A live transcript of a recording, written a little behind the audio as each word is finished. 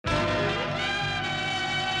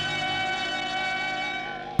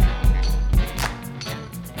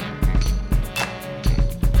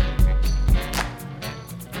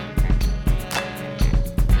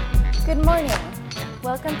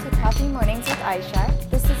Welcome to Coffee Mornings with Aisha.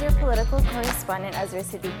 This is your political correspondent, Azra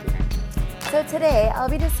Siddiqui. So today, I'll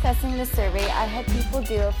be discussing the survey I had people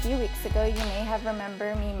do a few weeks ago. You may have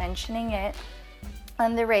remembered me mentioning it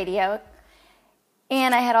on the radio.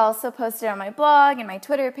 And I had also posted on my blog and my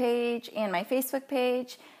Twitter page and my Facebook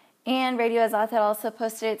page. And Radio Azad had also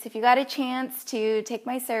posted it. So if you got a chance to take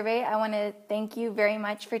my survey, I want to thank you very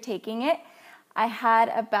much for taking it. I had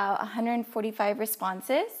about 145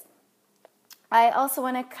 responses. I also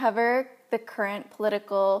want to cover the current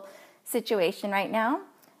political situation right now.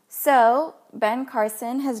 So, Ben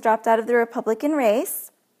Carson has dropped out of the Republican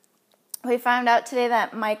race. We found out today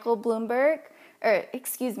that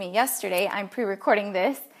yesterday, I'm pre-recording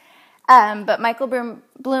this, but Michael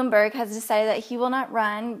Bloomberg has decided that he will not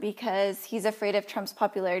run because he's afraid of Trump's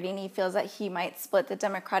popularity and he feels that he might split the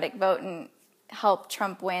Democratic vote and help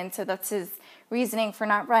Trump win, so that's his reasoning for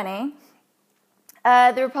not running.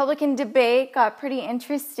 The Republican debate got pretty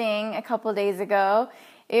interesting a couple days ago.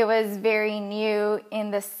 It was very new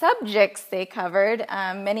in the subjects they covered.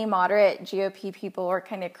 Many moderate GOP people were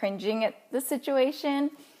kind of cringing at the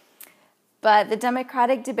situation. But the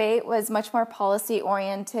Democratic debate was much more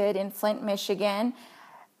policy-oriented in Flint, Michigan.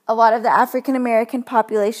 A lot of the African-American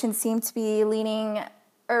population seemed to be leaning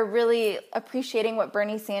or really appreciating what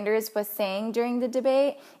Bernie Sanders was saying during the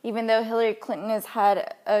debate, even though Hillary Clinton has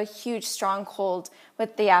had a huge stronghold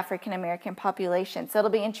with the African-American population. So it'll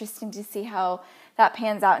be interesting to see how that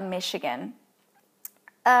pans out in Michigan.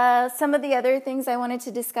 Some of the other things I wanted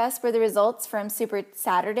to discuss were the results from Super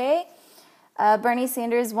Saturday. Bernie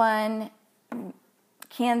Sanders won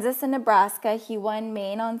Kansas and Nebraska. He won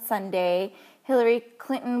Maine on Sunday. Hillary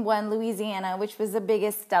Clinton won Louisiana, which was the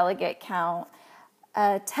biggest delegate count.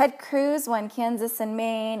 Ted Cruz won Kansas and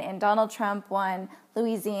Maine, and Donald Trump won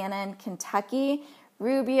Louisiana and Kentucky.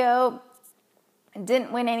 Rubio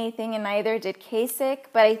didn't win anything, and neither did Kasich,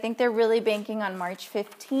 but I think they're really banking on March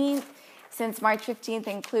 15th, since March 15th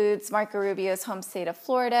includes Marco Rubio's home state of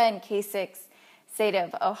Florida and Kasich's state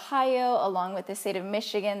of Ohio, along with the state of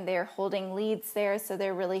Michigan. They're holding leads there, so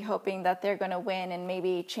they're really hoping that they're going to win and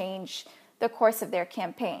maybe change the course of their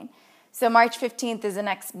campaign. So March 15th is the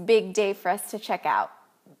next big day for us to check out.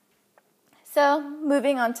 So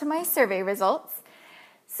moving on to my survey results.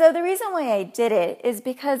 So the reason why I did it is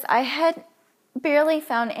because I had barely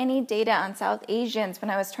found any data on South Asians when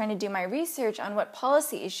I was trying to do my research on what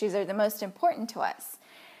policy issues are the most important to us.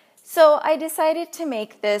 So I decided to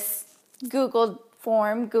make this Google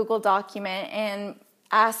form, Google document, and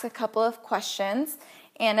ask a couple of questions.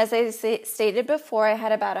 And as I stated before, I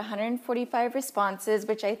had about 145 responses,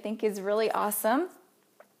 which I think is really awesome,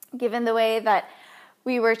 given the way that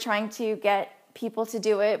we were trying to get people to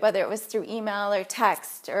do it, whether it was through email or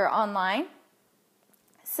text or online.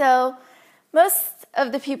 So most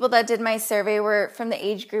of the people that did my survey were from the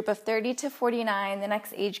age group of 30 to 49. The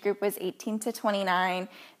next age group was 18 to 29.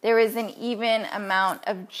 There was an even amount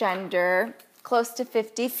of gender, close to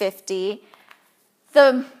 50-50.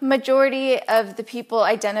 The majority of the people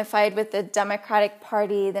identified with the Democratic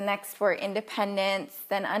Party. The next were independents,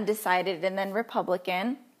 then undecided, and then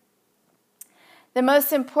Republican. The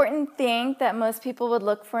most important thing that most people would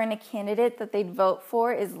look for in a candidate that they'd vote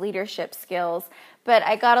for is leadership skills. But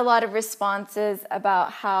I got a lot of responses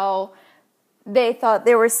about how they thought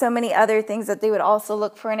there were so many other things that they would also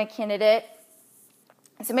look for in a candidate.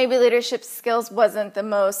 So maybe leadership skills wasn't the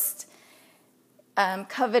most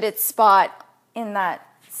coveted spot in that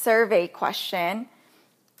survey question.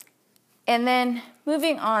 And then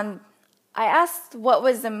moving on, I asked what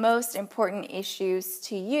was the most important issues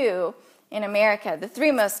to you in America, the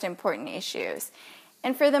three most important issues.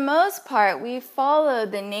 And for the most part, we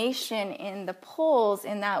followed the nation in the polls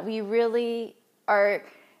in that we really are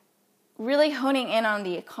honing in on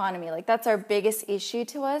the economy. Like, that's our biggest issue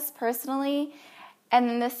to us personally. And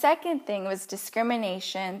then the second thing was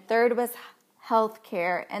discrimination. Third was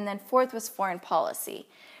healthcare, and then fourth was foreign policy.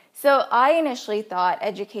 So I initially thought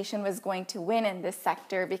education was going to win in this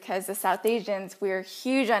sector because the South Asians, we're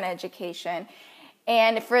huge on education.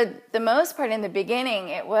 And for the most part in the beginning,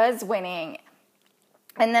 it was winning.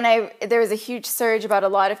 And then there was a huge surge about a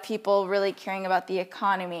lot of people really caring about the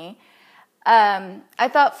economy. I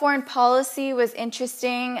thought foreign policy was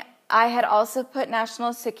interesting. I had also put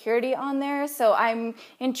national security on there, so I'm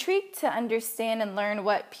intrigued to understand and learn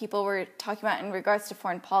what people were talking about in regards to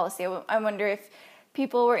foreign policy. I wonder if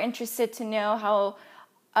people were interested to know how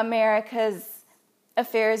America's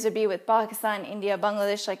affairs would be with Pakistan, India,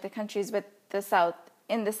 Bangladesh, like the countries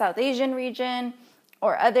in the South Asian region,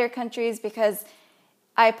 or other countries, because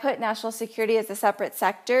I put national security as a separate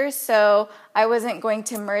sector, so I wasn't going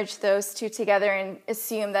to merge those two together and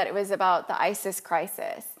assume that it was about the ISIS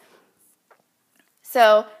crisis.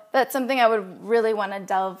 So that's something I would really want to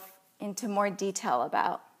delve into more detail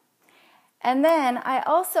about. And then I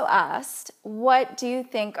also asked, what do you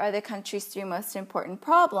think are the country's 3 most important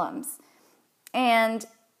problems? And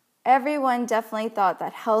everyone definitely thought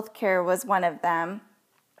that healthcare was one of them.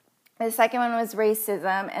 The second one was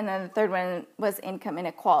racism, and then the third one was income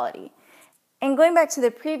inequality. And going back to the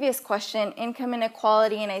previous question, income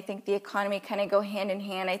inequality and I think the economy kind of go hand in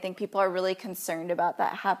hand. I think people are really concerned about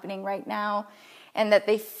that happening right now, and that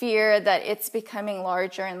they fear that it's becoming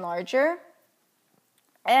larger and larger.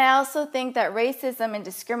 And I also think that racism and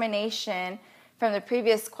discrimination from the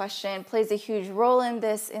previous question plays a huge role in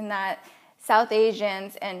this, in that South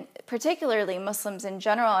Asians and particularly Muslims in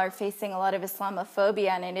general are facing a lot of Islamophobia,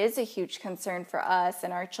 and it is a huge concern for us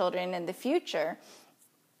and our children in the future.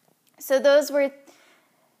 So those were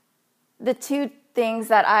the 2 things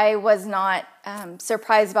that I was not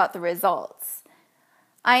surprised about the results.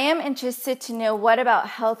 I am interested to know what about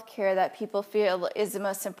healthcare that people feel is the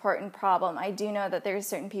most important problem. I do know that there are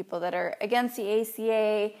certain people that are against the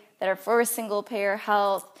ACA, that are for single-payer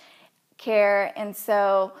health care, and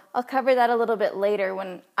so I'll cover that a little bit later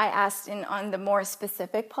when I asked on the more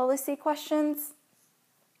specific policy questions.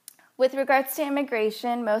 With regards to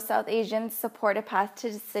immigration, most South Asians support a path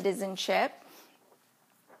to citizenship.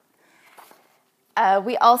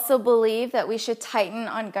 We also believe that we should tighten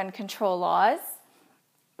on gun control laws.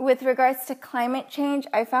 With regards to climate change,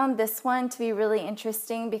 I found this one to be really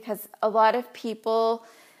interesting because a lot of people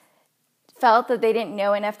felt that they didn't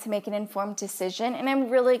know enough to make an informed decision. And I'm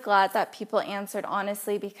really glad that people answered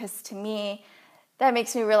honestly, because to me, that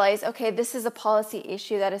makes me realize, okay, this is a policy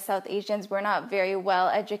issue that as South Asians, we're not very well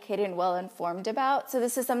educated and well informed about. So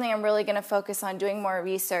this is something I'm really going to focus on, doing more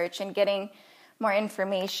research and getting more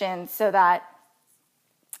information so that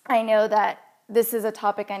I know that this is a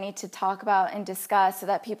topic I need to talk about and discuss so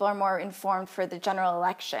that people are more informed for the general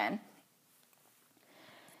election.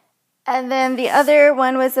 And then the other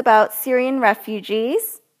one was about Syrian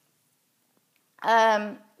refugees.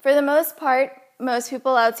 For the most part, most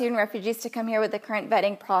people allowed Syrian refugees to come here with the current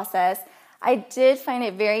vetting process. I did find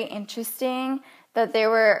it very interesting that there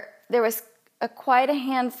was quite a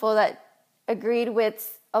handful that agreed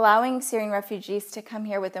with allowing Syrian refugees to come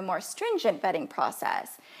here with a more stringent vetting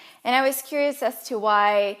process. And I was curious as to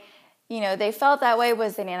why, they felt that way.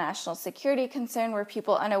 Was it a national security concern? Were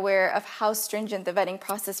people unaware of how stringent the vetting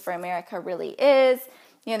process for America really is?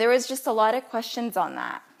 There was just a lot of questions on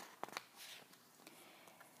that.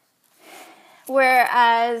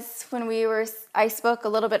 Whereas when I spoke a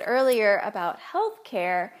little bit earlier about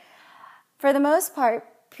healthcare, for the most part,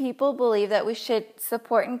 people believe that we should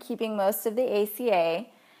support in keeping most of the ACA.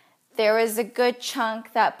 There was a good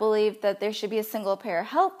chunk that believed that there should be a single-payer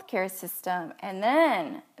healthcare system, and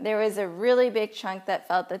then there was a really big chunk that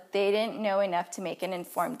felt that they didn't know enough to make an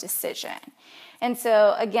informed decision. And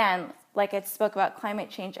so, again, like I spoke about climate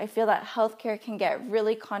change, I feel that healthcare can get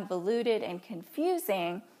really convoluted and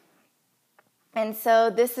confusing. And so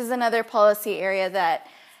this is another policy area that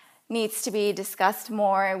needs to be discussed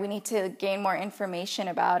more. We need to gain more information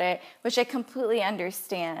about it, which I completely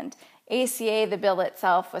understand. ACA, the bill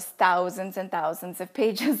itself, was thousands and thousands of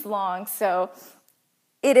pages long, so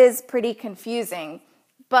it is pretty confusing.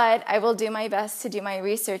 But I will do my best to do my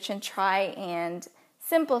research and try and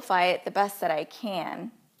simplify it the best that I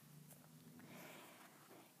can.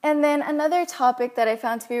 And then another topic that I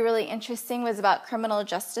found to be really interesting was about criminal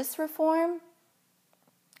justice reform.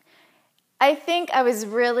 I think I was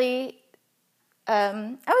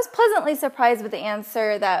pleasantly surprised with the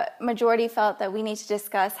answer that majority felt that we need to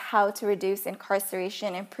discuss how to reduce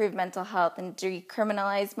incarceration, improve mental health, and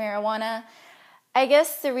decriminalize marijuana. I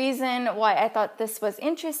guess the reason why I thought this was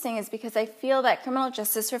interesting is because I feel that criminal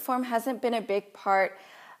justice reform hasn't been a big part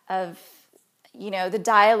of, the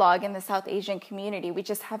dialogue in the South Asian community. We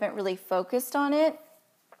just haven't really focused on it.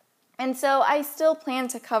 And so I still plan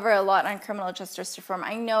to cover a lot on criminal justice reform.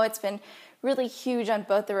 I know it's been really huge on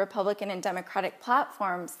both the Republican and Democratic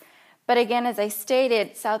platforms. But again, as I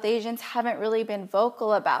stated, South Asians haven't really been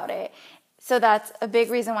vocal about it. So that's a big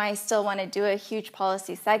reason why I still want to do a huge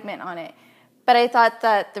policy segment on it. But I thought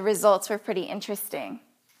that the results were pretty interesting.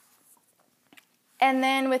 And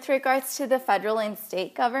then with regards to the federal and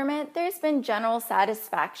state government, there's been general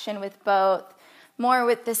satisfaction with both, more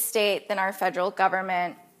with the state than our federal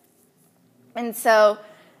government. And so,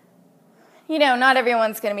 not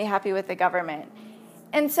everyone's going to be happy with the government.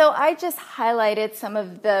 And so I just highlighted some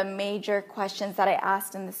of the major questions that I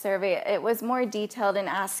asked in the survey. It was more detailed in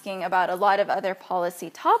asking about a lot of other policy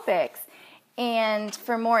topics. And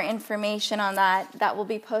for more information on that, that will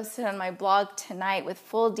be posted on my blog tonight with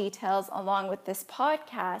full details along with this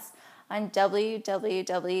podcast on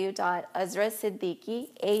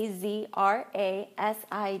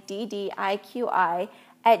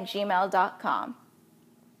www.azrasiddiqui@gmail.com.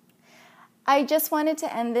 I just wanted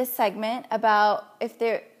to end this segment about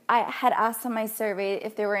I had asked on my survey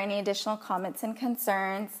if there were any additional comments and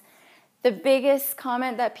concerns. The biggest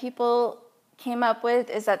comment that people came up with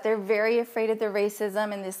is that they're very afraid of the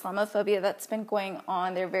racism and the Islamophobia that's been going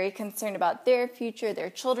on. They're very concerned about their future, their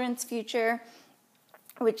children's future,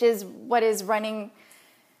 which is what is running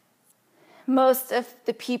most of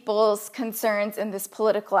the people's concerns in this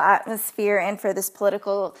political atmosphere and for this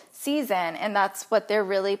political season, and that's what they're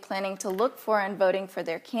really planning to look for in voting for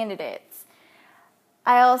their candidates.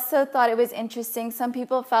 I also thought it was interesting. Some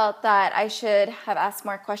people felt that I should have asked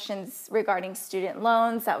more questions regarding student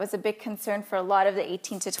loans. That was a big concern for a lot of the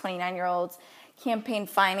 18 to 29-year-olds. Campaign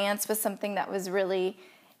finance was something that was really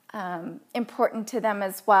important to them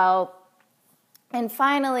as well. And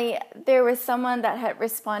finally, there was someone that had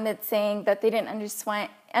responded saying that they didn't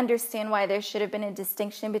understand why there should have been a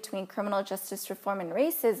distinction between criminal justice reform and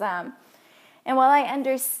racism. And while I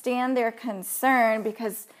understand their concern,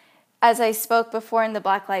 because as I spoke before in the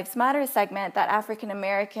Black Lives Matter segment, that African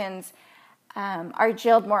Americans are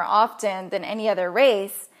jailed more often than any other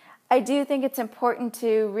race, I do think it's important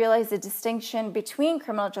to realize the distinction between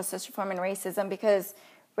criminal justice reform and racism, because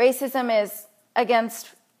racism is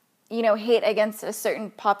against hate against a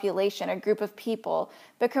certain population, a group of people.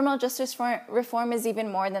 But criminal justice reform is even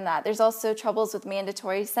more than that. There's also troubles with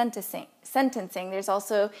mandatory sentencing. There's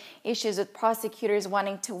also issues with prosecutors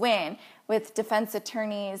wanting to win, with defense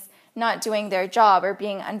attorneys not doing their job or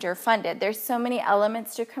being underfunded. There's so many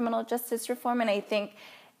elements to criminal justice reform, and I think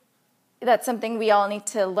that's something we all need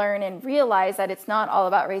to learn and realize, that it's not all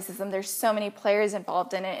about racism. There's so many players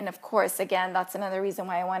involved in it. And of course, again, that's another reason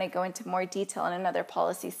why I want to go into more detail in another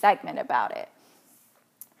policy segment about it.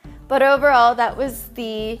 But overall, that was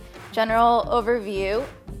the general overview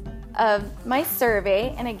of my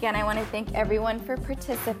survey. And again, I want to thank everyone for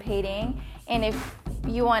participating. And if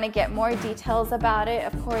you want to get more details about it,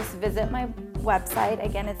 of course, visit my website.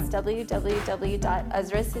 Again, it's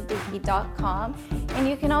www.azrasiddiqui.com. And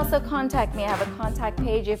you can also contact me. I have a contact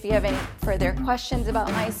page if you have any further questions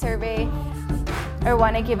about my survey or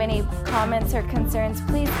want to give any comments or concerns.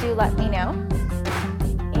 Please do let me know.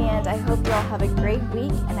 And I hope you all have a great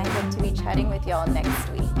week, and I hope to be chatting with you all next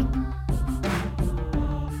week.